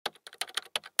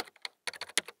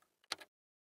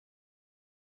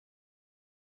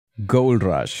Gold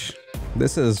rush.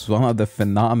 This is one of the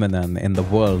phenomenon in the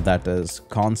world that is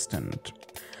constant.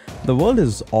 The world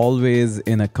is always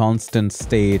in a constant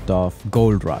state of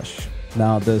gold rush.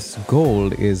 Now this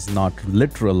gold is not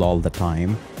literal all the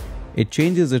time. It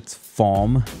changes its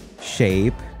form,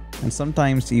 shape, and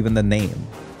sometimes even the name.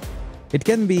 It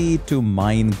can be to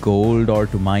mine gold or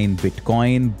to mine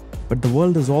Bitcoin, but the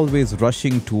world is always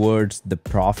rushing towards the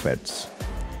profits.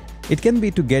 It can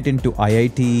be to get into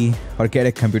IIT or get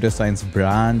a computer science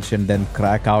branch and then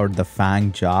crack out the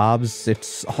FANG jobs.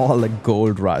 It's all a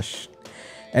gold rush.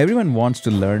 Everyone wants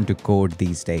to learn to code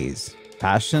these days.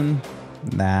 Passion?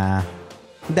 Nah,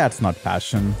 that's not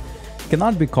passion.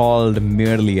 Cannot be called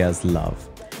merely as love.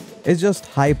 It's just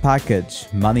high package,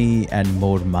 money and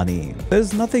more money.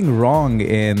 There's nothing wrong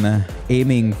in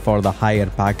aiming for the higher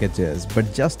packages,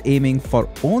 but just aiming for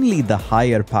only the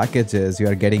higher packages you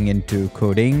are getting into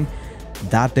coding,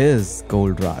 that is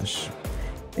gold rush.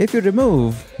 If you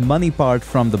remove money part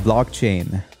from the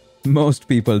blockchain, most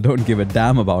people don't give a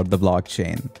damn about the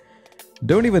blockchain.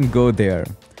 Don't even go there.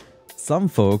 Some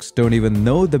folks don't even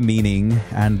know the meaning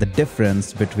and the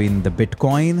difference between the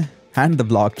Bitcoin and the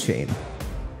blockchain.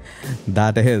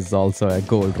 That is also a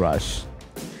gold rush.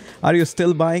 Are you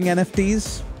still buying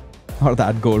NFTs? Or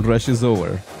that gold rush is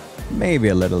over? Maybe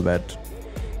a little bit.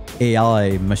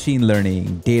 AI, machine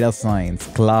learning, data science,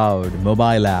 cloud,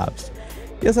 mobile apps.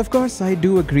 Yes, of course, I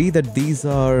do agree that these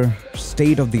are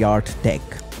state-of-the-art tech.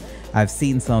 I've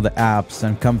seen some of the apps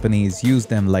and companies use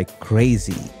them like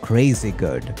crazy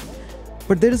good.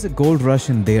 But there is a gold rush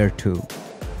in there too.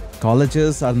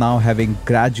 Colleges are now having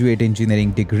graduate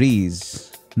engineering degrees.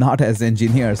 Not as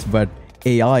engineers, but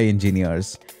AI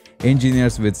engineers.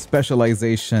 Engineers with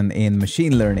specialization in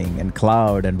machine learning and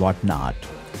cloud and whatnot.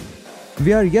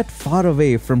 We are yet far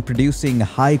away from producing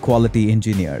high-quality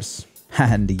engineers.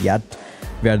 And yet,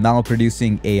 we are now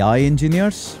producing AI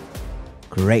engineers?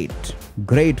 Great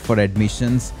for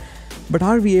admissions. But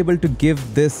are we able to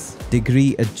give this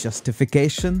degree a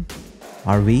justification?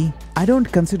 Are we? I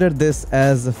don't consider this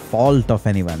as a fault of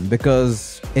anyone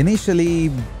because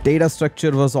initially data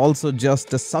structure was also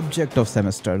just a subject of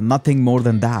semester, nothing more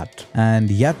than that. And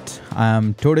yet I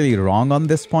am totally wrong on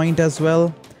this point as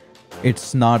well.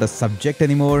 It's not a subject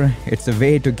anymore, it's a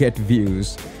way to get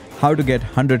views. How to get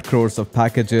 100 crores of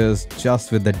packages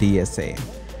just with the DSA.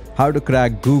 How to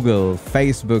crack Google,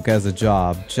 Facebook as a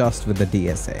job just with the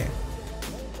DSA.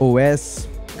 OS,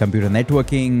 computer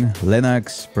networking,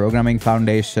 Linux, programming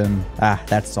foundation,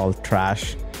 that's all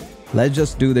trash. Let's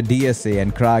just do the DSA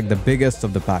and crack the biggest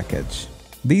of the package.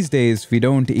 These days, we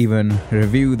don't even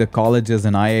review the colleges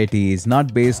and IITs,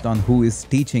 not based on who is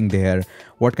teaching there,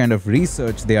 what kind of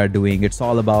research they are doing. It's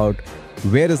all about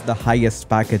where is the highest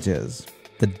packages.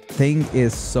 The thing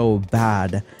is so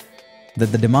bad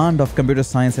that the demand of computer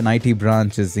science and IT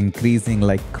branch is increasing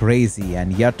like crazy,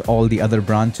 and yet all the other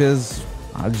branches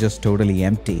are just totally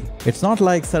empty. It's not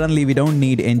like suddenly we don't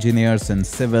need engineers in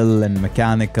civil and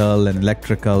mechanical and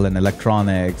electrical and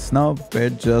electronics. No,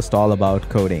 it's just all about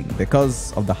coding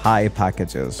because of the high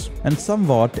packages. And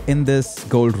somewhat in this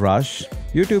gold rush,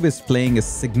 YouTube is playing a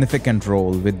significant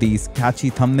role with these catchy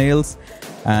thumbnails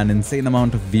and insane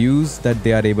amount of views that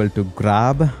they are able to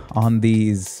grab on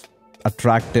these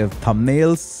attractive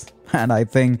thumbnails. And I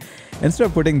think instead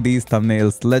of putting these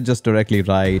thumbnails, let's just directly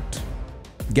write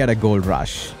get a gold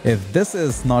rush. If this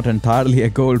is not entirely a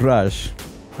gold rush,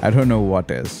 I don't know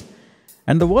what is.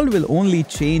 And the world will only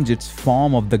change its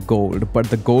form of the gold, but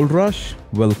the gold rush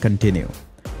will continue.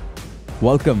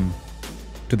 Welcome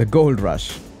to the gold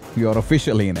rush. You're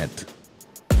officially in it.